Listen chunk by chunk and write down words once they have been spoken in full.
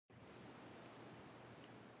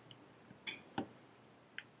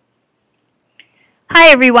Hi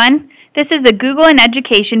everyone, this is a Google in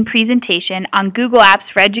Education presentation on Google Apps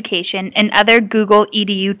for Education and other Google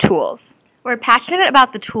EDU tools. We're passionate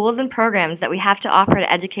about the tools and programs that we have to offer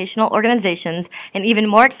to educational organizations and even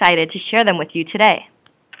more excited to share them with you today.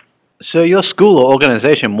 So your school or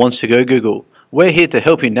organization wants to go Google. We're here to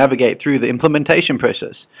help you navigate through the implementation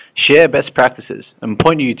process, share best practices, and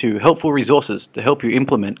point you to helpful resources to help you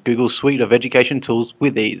implement Google's suite of education tools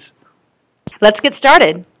with ease. Let's get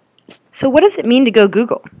started. So what does it mean to go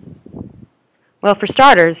Google? Well, for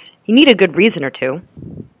starters, you need a good reason or two.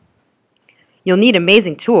 You'll need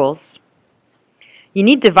amazing tools. You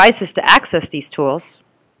need devices to access these tools.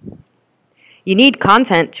 You need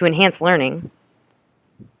content to enhance learning.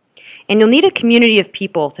 And you'll need a community of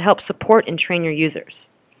people to help support and train your users.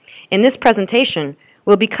 In this presentation,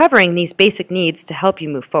 we'll be covering these basic needs to help you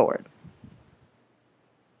move forward.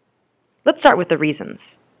 Let's start with the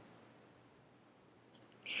reasons.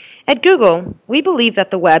 At Google, we believe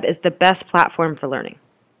that the web is the best platform for learning.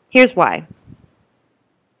 Here's why.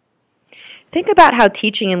 Think about how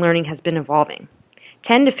teaching and learning has been evolving.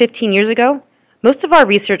 10 to 15 years ago, most of our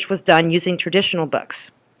research was done using traditional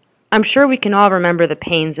books. I'm sure we can all remember the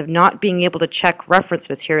pains of not being able to check reference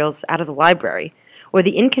materials out of the library, or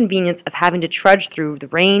the inconvenience of having to trudge through the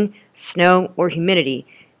rain, snow, or humidity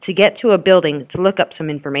to get to a building to look up some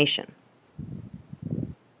information.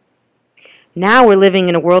 Now we're living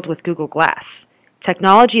in a world with Google Glass,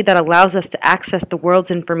 technology that allows us to access the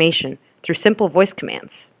world's information through simple voice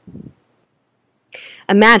commands.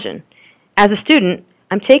 Imagine, as a student,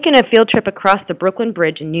 I'm taking a field trip across the Brooklyn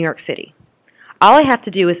Bridge in New York City. All I have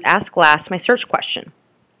to do is ask Glass my search question.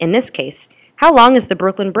 In this case, how long is the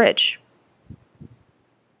Brooklyn Bridge?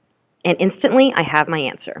 And instantly I have my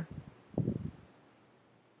answer.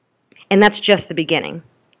 And that's just the beginning.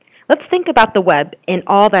 Let's think about the web and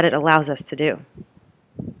all that it allows us to do.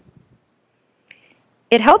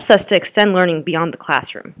 It helps us to extend learning beyond the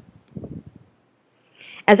classroom.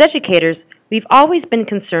 As educators, we've always been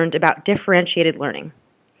concerned about differentiated learning.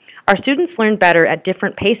 Our students learn better at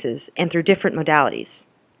different paces and through different modalities.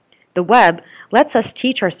 The web lets us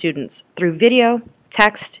teach our students through video,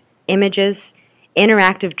 text, images,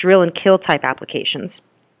 interactive drill and kill type applications.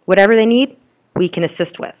 Whatever they need, we can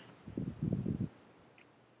assist with.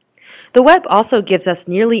 The web also gives us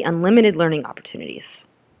nearly unlimited learning opportunities.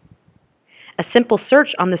 A simple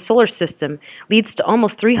search on the solar system leads to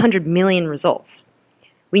almost 300 million results.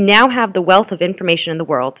 We now have the wealth of information in the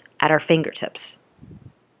world at our fingertips.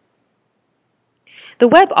 The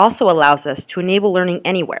web also allows us to enable learning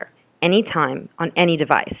anywhere, anytime, on any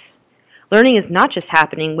device. Learning is not just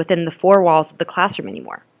happening within the four walls of the classroom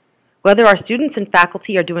anymore. Whether our students and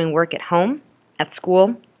faculty are doing work at home, at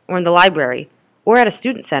school, or in the library, or at a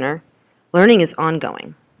student center, learning is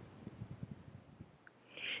ongoing.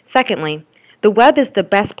 Secondly, the web is the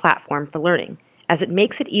best platform for learning, as it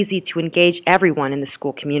makes it easy to engage everyone in the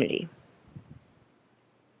school community.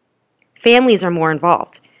 Families are more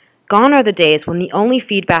involved. Gone are the days when the only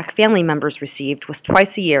feedback family members received was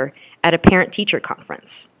twice a year at a parent-teacher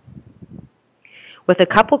conference. With a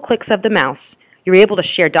couple clicks of the mouse, you're able to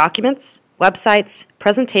share documents, websites,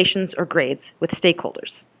 presentations, or grades with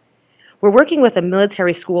stakeholders. We're working with a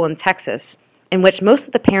military school in Texas in which most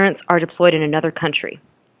of the parents are deployed in another country.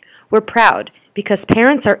 We're proud because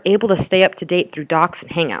parents are able to stay up to date through docs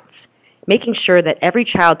and hangouts, making sure that every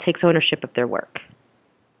child takes ownership of their work.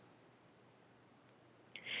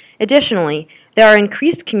 Additionally, there are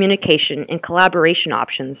increased communication and collaboration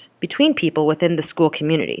options between people within the school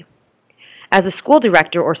community. As a school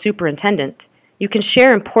director or superintendent, you can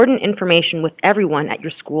share important information with everyone at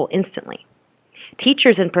your school instantly.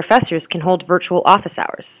 Teachers and professors can hold virtual office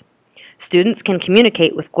hours. Students can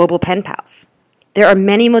communicate with global pen pals. There are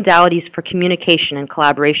many modalities for communication and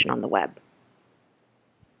collaboration on the web.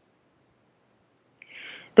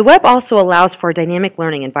 The web also allows for dynamic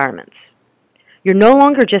learning environments. You're no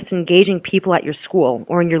longer just engaging people at your school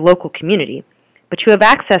or in your local community, but you have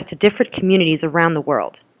access to different communities around the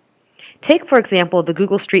world. Take, for example, the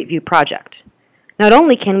Google Street View project. Not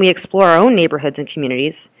only can we explore our own neighborhoods and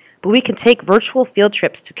communities, but we can take virtual field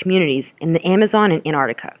trips to communities in the Amazon and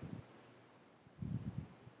Antarctica.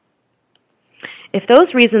 If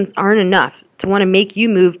those reasons aren't enough to want to make you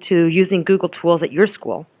move to using Google tools at your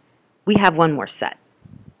school, we have one more set.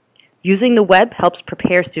 Using the web helps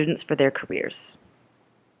prepare students for their careers.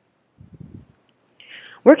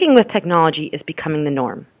 Working with technology is becoming the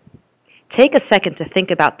norm. Take a second to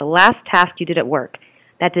think about the last task you did at work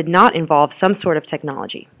that did not involve some sort of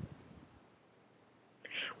technology.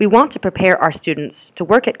 We want to prepare our students to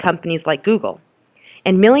work at companies like Google,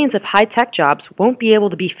 and millions of high-tech jobs won't be able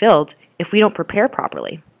to be filled if we don't prepare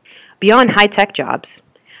properly. Beyond high-tech jobs,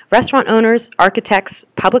 restaurant owners, architects,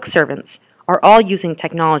 public servants are all using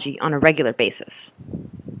technology on a regular basis.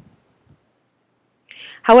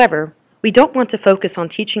 However, we don't want to focus on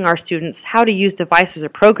teaching our students how to use devices or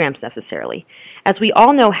programs necessarily, as we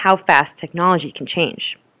all know how fast technology can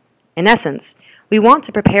change. In essence, we want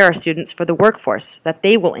to prepare our students for the workforce that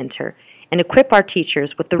they will enter and equip our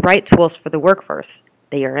teachers with the right tools for the workforce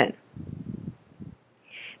they are in.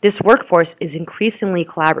 This workforce is increasingly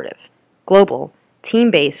collaborative, global,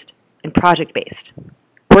 team-based, and project-based.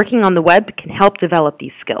 Working on the web can help develop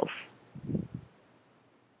these skills.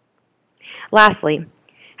 Lastly,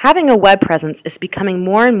 having a web presence is becoming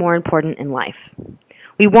more and more important in life.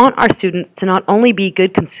 We want our students to not only be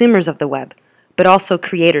good consumers of the web, but also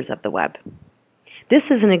creators of the web. This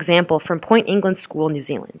is an example from Point England School, New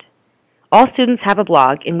Zealand. All students have a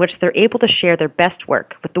blog in which they're able to share their best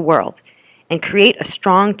work with the world and create a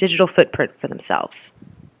strong digital footprint for themselves.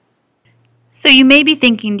 So you may be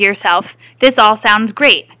thinking to yourself, this all sounds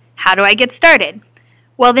great. How do I get started?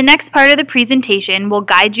 Well, the next part of the presentation will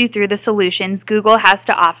guide you through the solutions Google has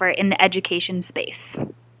to offer in the education space.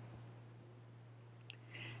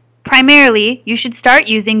 Primarily, you should start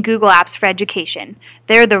using Google Apps for Education.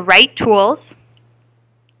 They're the right tools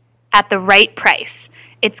at the right price.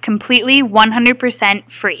 It's completely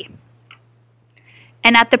 100% free.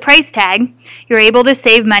 And at the price tag, you're able to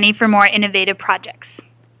save money for more innovative projects.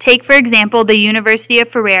 Take, for example, the University of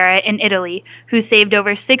Ferrara in Italy, who saved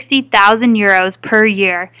over 60,000 euros per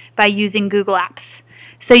year by using Google Apps.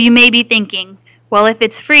 So you may be thinking, well, if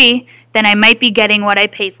it's free, then I might be getting what I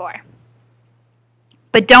pay for.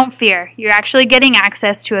 But don't fear, you're actually getting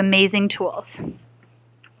access to amazing tools.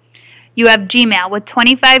 You have Gmail with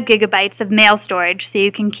 25 gigabytes of mail storage so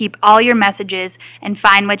you can keep all your messages and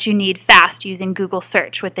find what you need fast using Google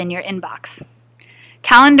Search within your inbox.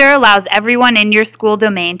 Calendar allows everyone in your school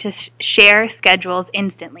domain to share schedules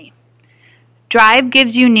instantly. Drive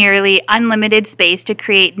gives you nearly unlimited space to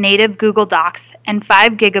create native Google Docs and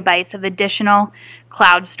 5 gigabytes of additional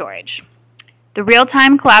cloud storage. The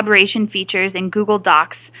real-time collaboration features in Google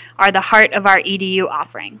Docs are the heart of our EDU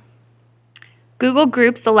offering. Google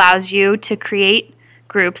Groups allows you to create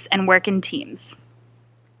groups and work in teams.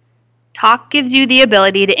 Talk gives you the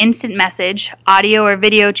ability to instant message, audio or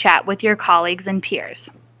video chat with your colleagues and peers.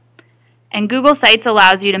 And Google Sites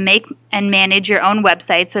allows you to make and manage your own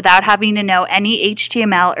websites without having to know any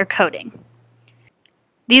HTML or coding.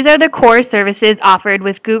 These are the core services offered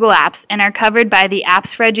with Google Apps and are covered by the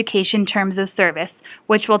Apps for Education Terms of Service,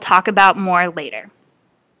 which we'll talk about more later.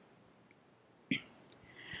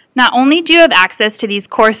 Not only do you have access to these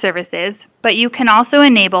core services, but you can also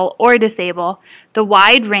enable or disable the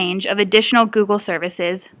wide range of additional Google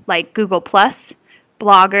services like Google+,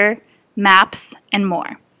 Blogger, Maps, and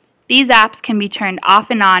more. These apps can be turned off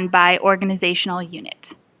and on by organizational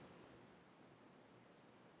unit.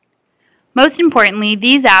 Most importantly,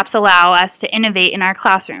 these apps allow us to innovate in our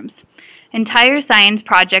classrooms. Entire science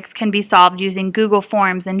projects can be solved using Google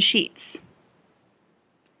Forms and Sheets.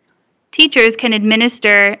 Teachers can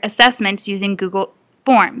administer assessments using Google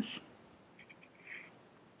Forms.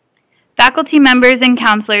 Faculty members and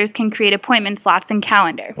counselors can create appointment slots in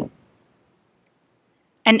Calendar.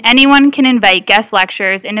 And anyone can invite guest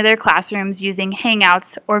lecturers into their classrooms using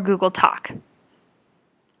Hangouts or Google Talk.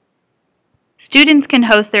 Students can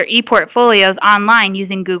host their e-portfolios online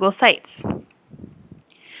using Google Sites.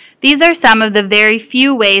 These are some of the very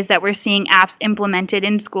few ways that we're seeing apps implemented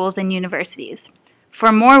in schools and universities.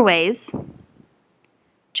 For more ways,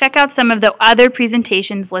 check out some of the other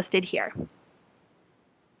presentations listed here.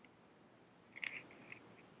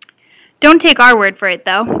 Don't take our word for it,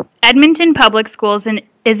 though. Edmonton Public Schools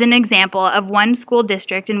is an example of one school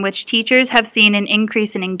district in which teachers have seen an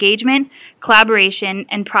increase in engagement, collaboration,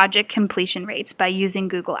 and project completion rates by using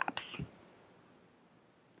Google Apps.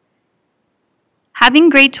 Having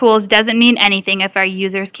great tools doesn't mean anything if our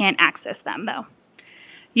users can't access them, though.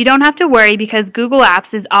 You don't have to worry because Google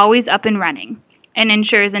Apps is always up and running and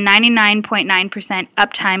ensures a 99.9%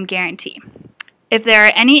 uptime guarantee. If there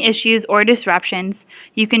are any issues or disruptions,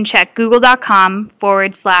 you can check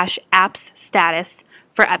google.com/apps status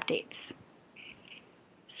for updates.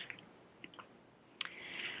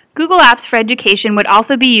 Google Apps for Education would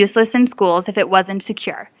also be useless in schools if it wasn't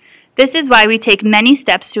secure. This is why we take many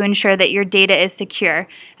steps to ensure that your data is secure,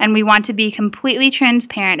 and we want to be completely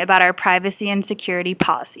transparent about our privacy and security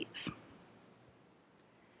policies.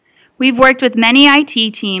 We've worked with many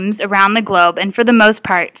IT teams around the globe, and for the most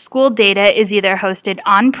part, school data is either hosted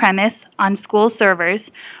on-premise on school servers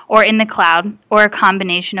or in the cloud, or a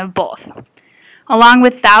combination of both. Along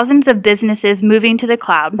with thousands of businesses moving to the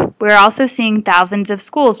cloud, we're also seeing thousands of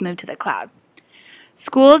schools move to the cloud.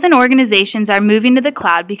 Schools and organizations are moving to the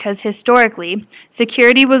cloud because historically,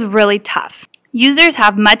 security was really tough. Users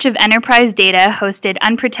have much of enterprise data hosted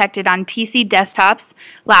unprotected on PC desktops,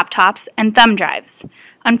 laptops, and thumb drives.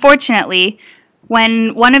 Unfortunately,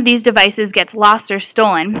 when one of these devices gets lost or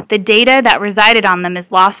stolen, the data that resided on them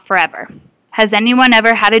is lost forever. Has anyone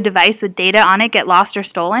ever had a device with data on it get lost or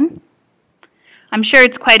stolen? I'm sure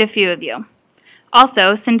it's quite a few of you.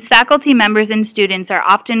 Also, since faculty members and students are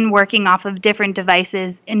often working off of different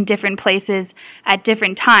devices in different places at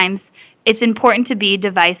different times, it's important to be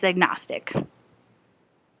device agnostic.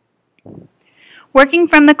 Working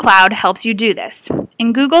from the cloud helps you do this.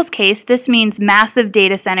 In Google's case, this means massive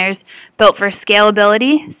data centers built for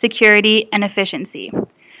scalability, security, and efficiency.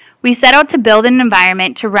 We set out to build an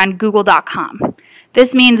environment to run google.com.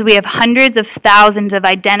 This means we have hundreds of thousands of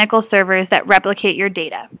identical servers that replicate your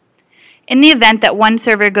data. In the event that one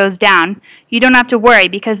server goes down, you don't have to worry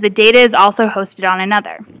because the data is also hosted on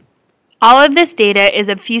another. All of this data is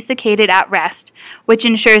obfuscated at rest, which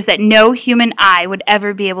ensures that no human eye would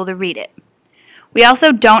ever be able to read it. We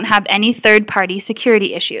also don't have any third-party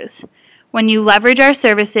security issues. When you leverage our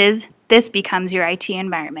services, this becomes your IT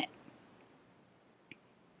environment.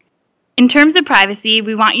 In terms of privacy,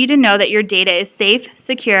 we want you to know that your data is safe,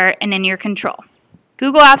 secure, and in your control.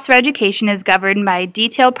 Google Apps for Education is governed by a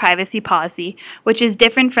detailed privacy policy, which is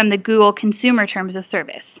different from the Google Consumer Terms of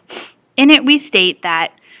Service. In it, we state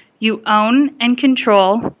that you own and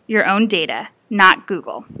control your own data, not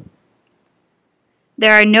Google.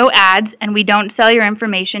 There are no ads, and we don't sell your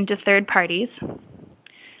information to third parties.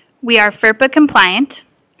 We are FERPA compliant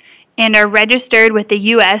and are registered with the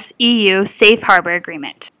US-EU Safe Harbor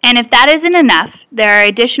Agreement. And if that isn't enough, there are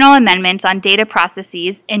additional amendments on data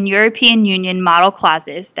processes and European Union model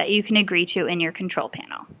clauses that you can agree to in your control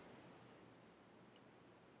panel.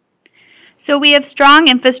 So we have strong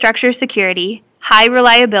infrastructure security, high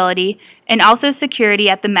reliability, and also security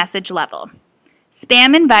at the message level.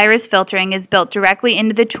 Spam and virus filtering is built directly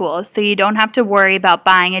into the tools, so you don't have to worry about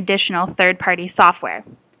buying additional third-party software.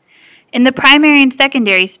 In the primary and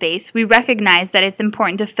secondary space, we recognize that it's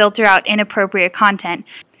important to filter out inappropriate content.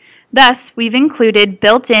 Thus, we've included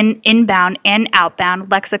built-in inbound and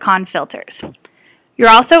outbound lexicon filters. You're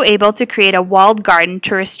also able to create a walled garden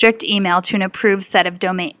to restrict email to an approved set of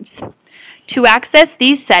domains. To access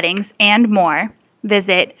these settings and more,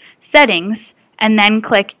 visit Settings and then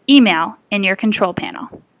click Email in your control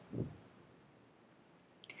panel.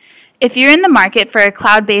 If you're in the market for a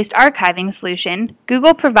cloud-based archiving solution,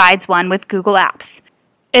 Google provides one with Google Apps.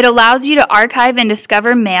 It allows you to archive and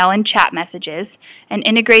discover mail and chat messages and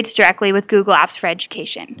integrates directly with Google Apps for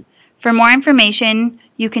Education. For more information,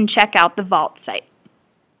 you can check out the Vault site.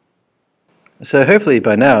 So hopefully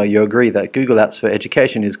by now you agree that Google Apps for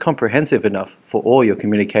Education is comprehensive enough for all your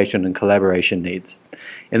communication and collaboration needs.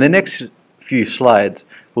 In the next few slides,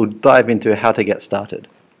 we'll dive into how to get started.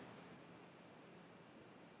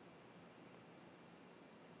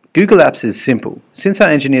 Google Apps is simple. Since our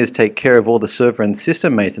engineers take care of all the server and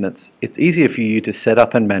system maintenance, it's easier for you to set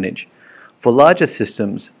up and manage. For larger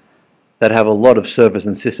systems that have a lot of servers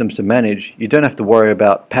and systems to manage, you don't have to worry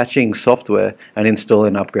about patching software and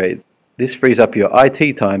installing upgrades. This frees up your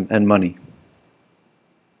IT time and money.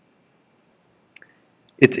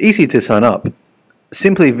 It's easy to sign up.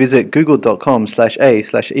 Simply visit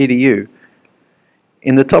google.com/a/edu.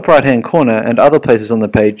 In the top right hand corner and other places on the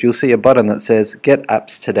page, you'll see a button that says Get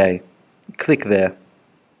Apps Today. Click there.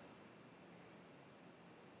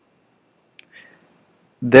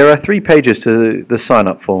 There are 3 pages to the sign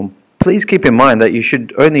up form. Please keep in mind that you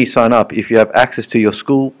should only sign up if you have access to your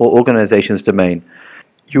school or organization's domain.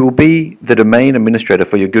 You will be the domain administrator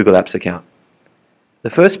for your Google Apps account. The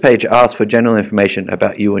first page asks for general information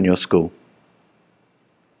about you and your school.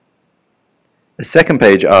 The second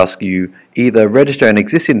page asks you either register an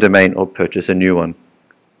existing domain or purchase a new one.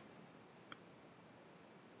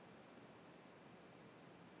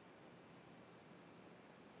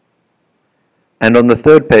 And on the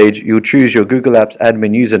third page, you'll choose your Google Apps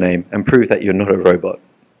admin username and prove that you're not a robot.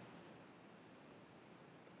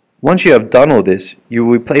 Once you have done all this, you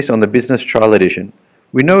will be placed on the Business Trial Edition.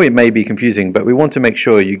 We know it may be confusing, but we want to make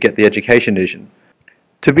sure you get the Education Edition.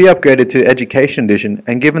 To be upgraded to Education Edition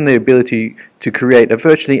and given the ability to create a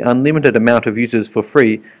virtually unlimited amount of users for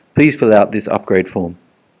free, please fill out this upgrade form.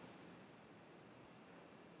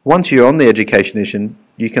 Once you're on the Education Edition,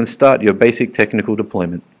 you can start your basic technical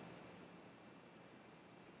deployment.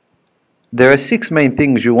 There are 6 main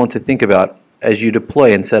things you want to think about as you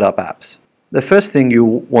deploy and set up apps. The first thing you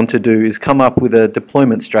want to do is come up with a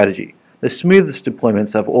deployment strategy. The smoothest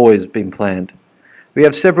deployments have always been planned. We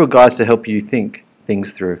have several guides to help you think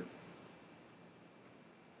things through.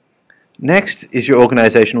 Next is your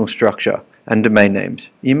organizational structure and domain names.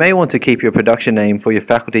 You may want to keep your production name for your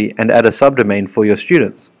faculty and add a subdomain for your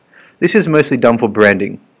students. This is mostly done for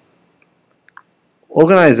branding.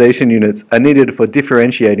 Organization units are needed for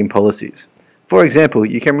differentiating policies. For example,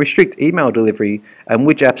 you can restrict email delivery and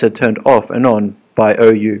which apps are turned off and on by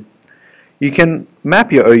OU. You can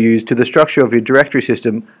map your OUs to the structure of your directory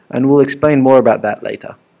system, and we'll explain more about that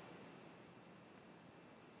later.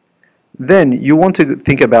 Then you want to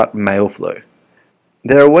think about mail flow.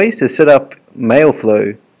 There are ways to set up mail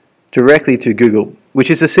flow directly to Google, which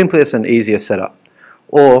is the simplest and easiest setup.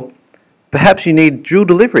 Or perhaps you need dual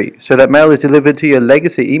delivery so that mail is delivered to your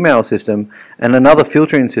legacy email system and another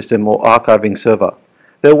filtering system or archiving server.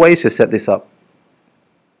 There are ways to set this up.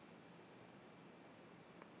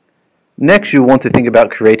 Next, you want to think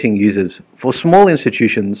about creating users. For small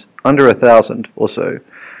institutions, under 1,000 or so,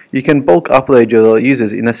 you can bulk upload your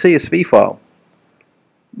users in a CSV file.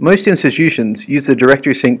 Most institutions use the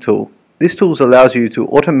directory sync tool. This tool allows you to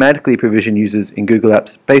automatically provision users in Google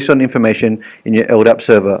Apps based on information in your LDAP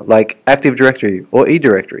server, like Active Directory or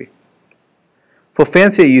eDirectory. For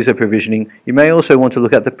fancier user provisioning, you may also want to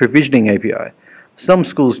look at the Provisioning API. Some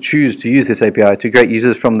schools choose to use this API to create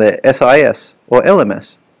users from their SIS or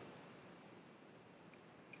LMS.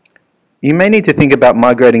 You may need to think about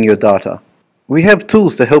migrating your data. We have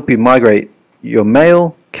tools to help you migrate your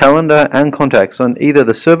mail, calendar, and contacts on either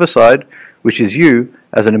the server side, which is you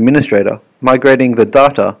as an administrator, migrating the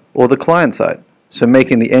data, or the client side, so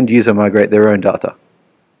making the end user migrate their own data.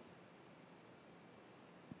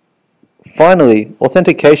 Finally,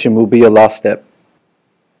 authentication will be your last step.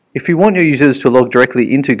 If you want your users to log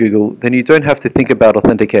directly into Google, then you don't have to think about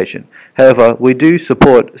authentication. However, we do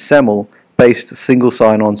support SAML-based single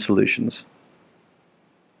sign-on solutions.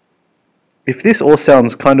 If this all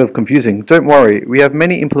sounds kind of confusing, don't worry, we have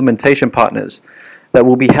many implementation partners that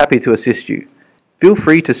will be happy to assist you. Feel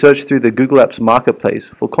free to search through the Google Apps Marketplace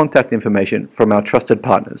for contact information from our trusted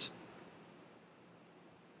partners.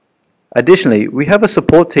 Additionally, we have a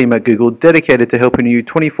support team at Google dedicated to helping you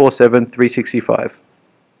 24/7, 365.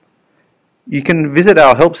 You can visit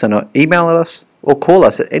our help center, email us, or call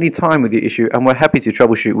us at any time with your issue, and we're happy to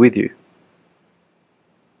troubleshoot with you.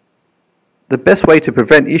 The best way to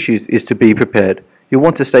prevent issues is to be prepared. You'll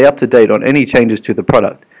want to stay up to date on any changes to the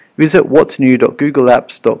product. Visit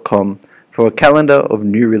whatsnew.googleapps.com for a calendar of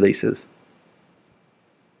new releases.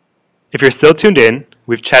 If you're still tuned in,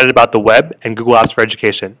 we've chatted about the web and Google Apps for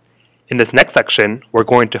Education. In this next section, we're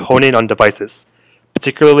going to hone in on devices,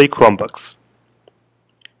 particularly Chromebooks.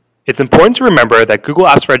 It's important to remember that Google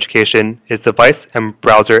Apps for Education is device and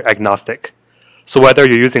browser agnostic. So whether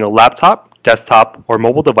you're using a laptop, desktop, or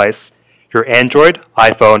mobile device, your Android,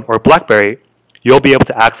 iPhone, or BlackBerry, you'll be able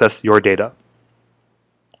to access your data.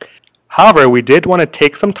 However, we did want to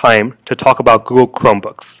take some time to talk about Google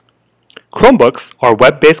Chromebooks. Chromebooks are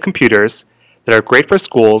web-based computers that are great for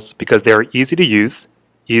schools because they are easy to use,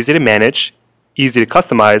 easy to manage, easy to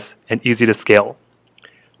customize, and easy to scale.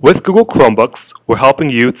 With Google Chromebooks, we're helping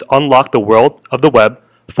you to unlock the world of the web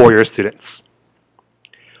for your students.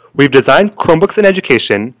 We've designed Chromebooks in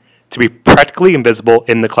education to be practically invisible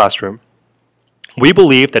in the classroom. We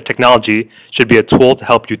believe that technology should be a tool to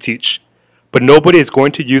help you teach, but nobody is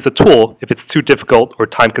going to use a tool if it's too difficult or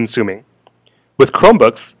time-consuming. With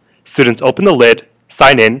Chromebooks, students open the lid,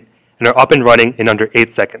 sign in, and are up and running in under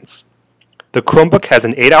 8 seconds. The Chromebook has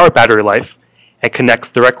an 8-hour battery life and connects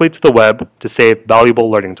directly to the web to save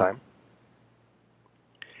valuable learning time.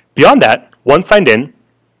 Beyond that, once signed in,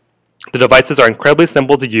 the devices are incredibly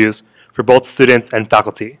simple to use for both students and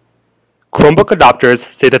faculty. Chromebook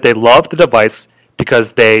adopters say that they love the device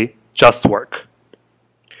because they just work.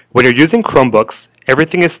 When you're using Chromebooks,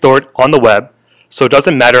 everything is stored on the web, so it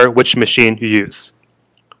doesn't matter which machine you use.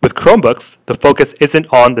 With Chromebooks, the focus isn't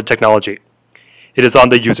on the technology. It is on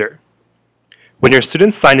the user. When your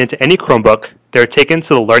students sign into any Chromebook, they're taken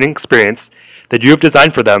to the learning experience that you have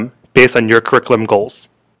designed for them based on your curriculum goals.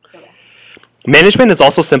 Management is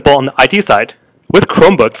also simple on the IT side. With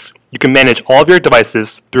Chromebooks, you can manage all of your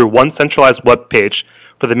devices through one centralized web page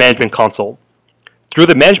for the management console. Through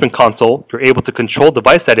the management console, you're able to control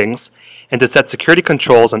device settings and to set security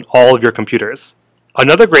controls on all of your computers.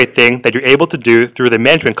 Another great thing that you're able to do through the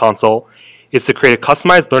management console is to create a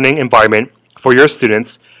customized learning environment for your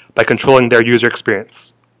students by controlling their user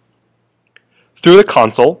experience. Through the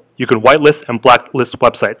console, you can whitelist and blacklist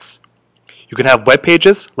websites. You can have web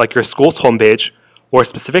pages like your school's homepage or a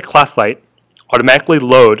specific class site automatically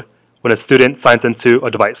load when a student signs into a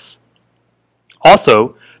device.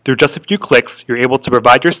 Also, Through just a few clicks, you're able to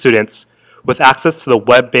provide your students with access to the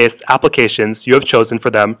web-based applications you have chosen for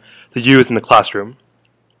them to use in the classroom.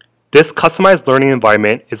 This customized learning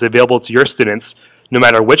environment is available to your students no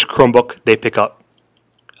matter which Chromebook they pick up.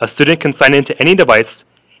 A student can sign into any device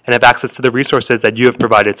and have access to the resources that you have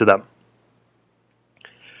provided to them.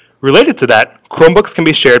 Related to that, Chromebooks can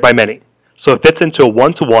be shared by many, so it fits into a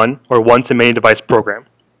one-to-one or one-to-many device program.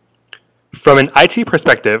 From an IT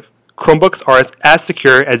perspective, Chromebooks are as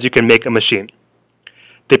secure as you can make a machine.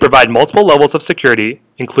 They provide multiple levels of security,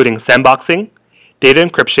 including sandboxing, data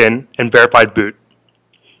encryption, and verified boot.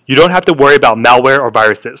 You don't have to worry about malware or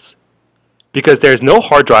viruses. Because there is no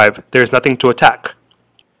hard drive, there is nothing to attack.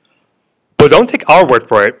 But don't take our word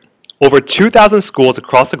for it. Over 2,000 schools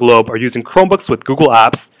across the globe are using Chromebooks with Google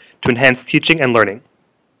Apps to enhance teaching and learning.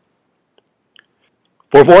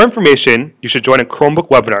 For more information, you should join a Chromebook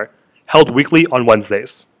webinar held weekly on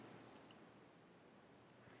Wednesdays.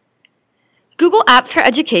 Google Apps for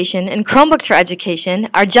Education and Chromebooks for Education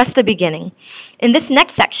are just the beginning. In this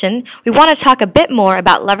next section, we want to talk a bit more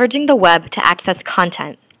about leveraging the web to access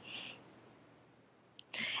content.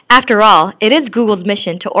 After all, it is Google's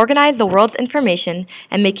mission to organize the world's information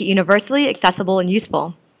and make it universally accessible and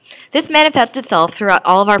useful. This manifests itself throughout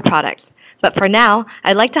all of our products, but for now,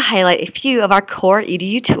 I'd like to highlight a few of our core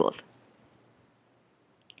EDU tools.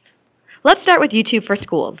 Let's start with YouTube for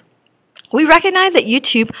Schools. We recognize that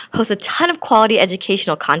YouTube hosts a ton of quality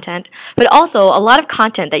educational content, but also a lot of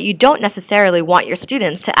content that you don't necessarily want your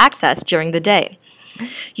students to access during the day.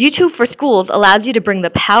 YouTube for Schools allows you to bring the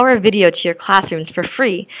power of video to your classrooms for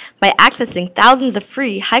free by accessing thousands of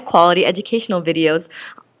free, high-quality educational videos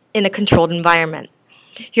in a controlled environment.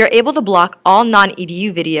 You're able to block all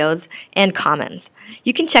non-EDU videos and comments.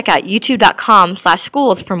 You can check out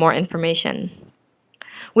youtube.com/schools for more information.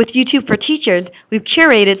 With YouTube for Teachers, we've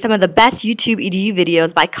curated some of the best YouTube EDU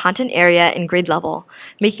videos by content area and grade level,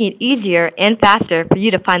 making it easier and faster for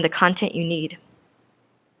you to find the content you need.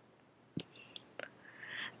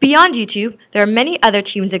 Beyond YouTube, there are many other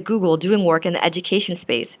teams at Google doing work in the education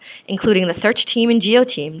space, including the search team and geo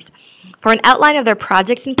teams. For an outline of their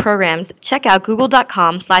projects and programs, check out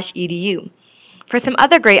google.com/edu. For some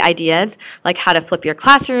other great ideas, like how to flip your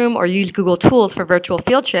classroom or use Google Tools for virtual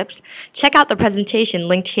field trips, check out the presentation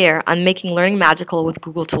linked here on Making Learning Magical with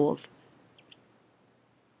Google Tools.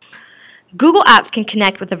 Google Apps can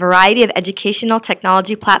connect with a variety of educational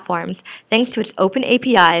technology platforms thanks to its open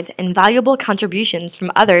APIs and valuable contributions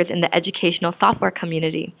from others in the educational software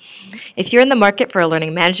community. If you're in the market for a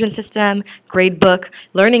learning management system, gradebook,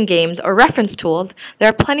 learning games, or reference tools, there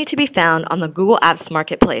are plenty to be found on the Google Apps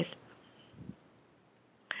Marketplace.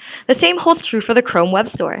 The same holds true for the Chrome Web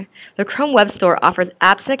Store. The Chrome Web Store offers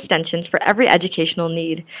apps and extensions for every educational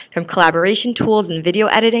need, from collaboration tools and video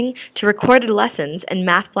editing to recorded lessons and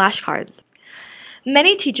math flashcards.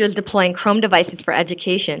 Many teachers deploying Chrome devices for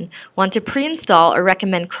education want to pre-install or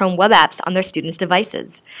recommend Chrome web apps on their students'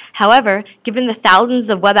 devices. However, given the thousands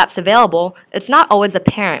of web apps available, it's not always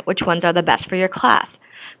apparent which ones are the best for your class.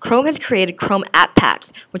 Chrome has created Chrome App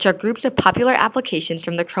Packs, which are groups of popular applications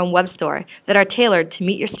from the Chrome Web Store that are tailored to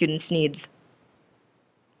meet your students' needs.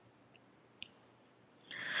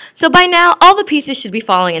 So by now, all the pieces should be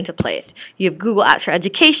falling into place. You have Google Apps for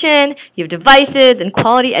Education, you have devices, and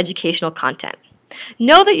quality educational content.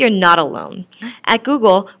 Know that you're not alone. At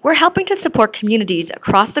Google, we're helping to support communities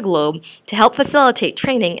across the globe to help facilitate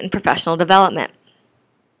training and professional development.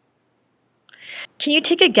 Can you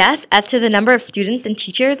take a guess as to the number of students and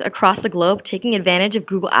teachers across the globe taking advantage of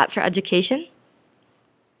Google Apps for Education?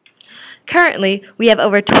 Currently, we have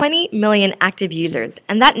over 20 million active users,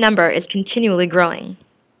 and that number is continually growing.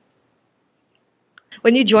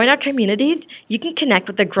 When you join our communities, you can connect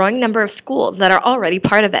with a growing number of schools that are already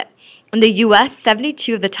part of it. In the U.S.,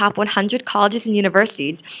 72 of the top 100 colleges and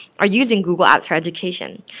universities are using Google Apps for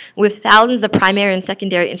Education, with thousands of primary and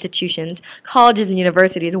secondary institutions, colleges, and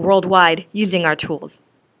universities worldwide using our tools.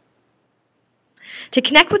 To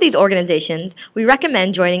connect with these organizations, we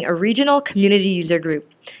recommend joining a regional community user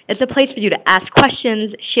group. It's a place for you to ask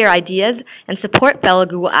questions, share ideas, and support fellow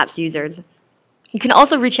Google Apps users. You can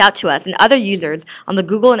also reach out to us and other users on the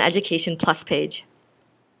Google and Education Plus page.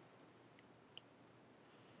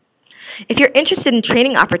 If you're interested in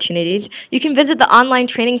training opportunities, you can visit the Online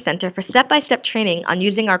Training Center for step-by-step training on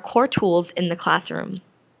using our core tools in the classroom.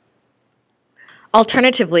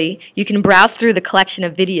 Alternatively, you can browse through the collection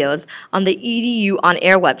of videos on the EDU On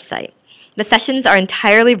Air website. The sessions are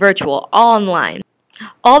entirely virtual, all online.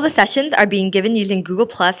 All the sessions are being given using Google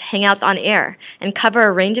Plus Hangouts On Air and cover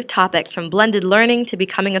a range of topics from blended learning to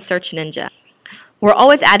becoming a search ninja. We're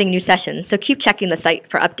always adding new sessions, so keep checking the site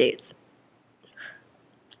for updates.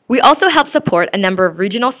 We also help support a number of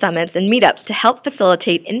regional summits and meetups to help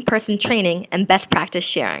facilitate in-person training and best practice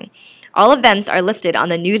sharing. All events are listed on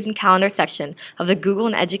the News and Calendar section of the Google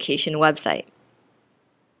and Education website.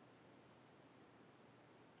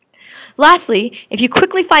 Lastly, if you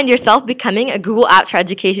quickly find yourself becoming a Google Apps for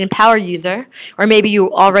Education power user, or maybe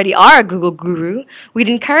you already are a Google guru, we'd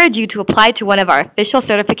encourage you to apply to one of our official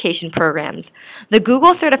certification programs. The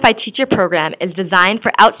Google Certified Teacher Program is designed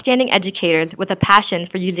for outstanding educators with a passion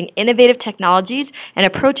for using innovative technologies and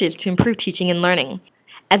approaches to improve teaching and learning.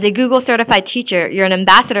 As a Google Certified Teacher, you're an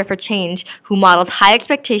ambassador for change who models high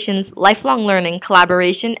expectations, lifelong learning,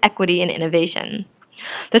 collaboration, equity, and innovation.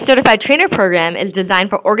 The Certified Trainer Program is designed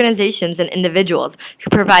for organizations and individuals who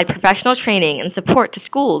provide professional training and support to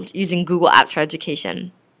schools using Google Apps for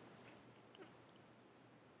Education.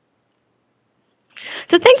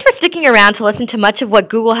 So thanks for sticking around to listen to much of what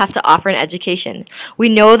Google has to offer in education. We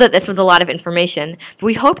know that this was a lot of information, but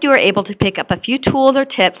we hope you were able to pick up a few tools or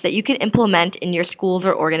tips that you can implement in your schools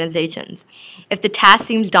or organizations. If the task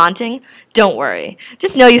seems daunting, don't worry.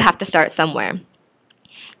 Just know you have to start somewhere.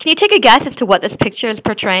 Can you take a guess as to what this picture is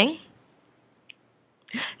portraying?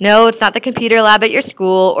 No, it's not the computer lab at your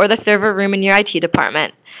school or the server room in your IT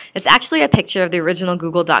department. It's actually a picture of the original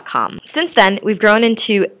Google.com. Since then, we've grown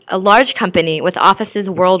into a large company with offices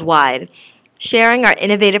worldwide, sharing our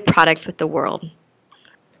innovative products with the world.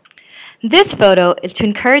 This photo is to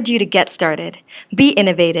encourage you to get started. Be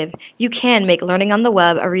innovative. You can make learning on the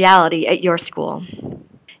web a reality at your school.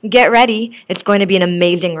 Get ready. It's going to be an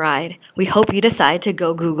amazing ride. We hope you decide to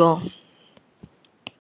go Google.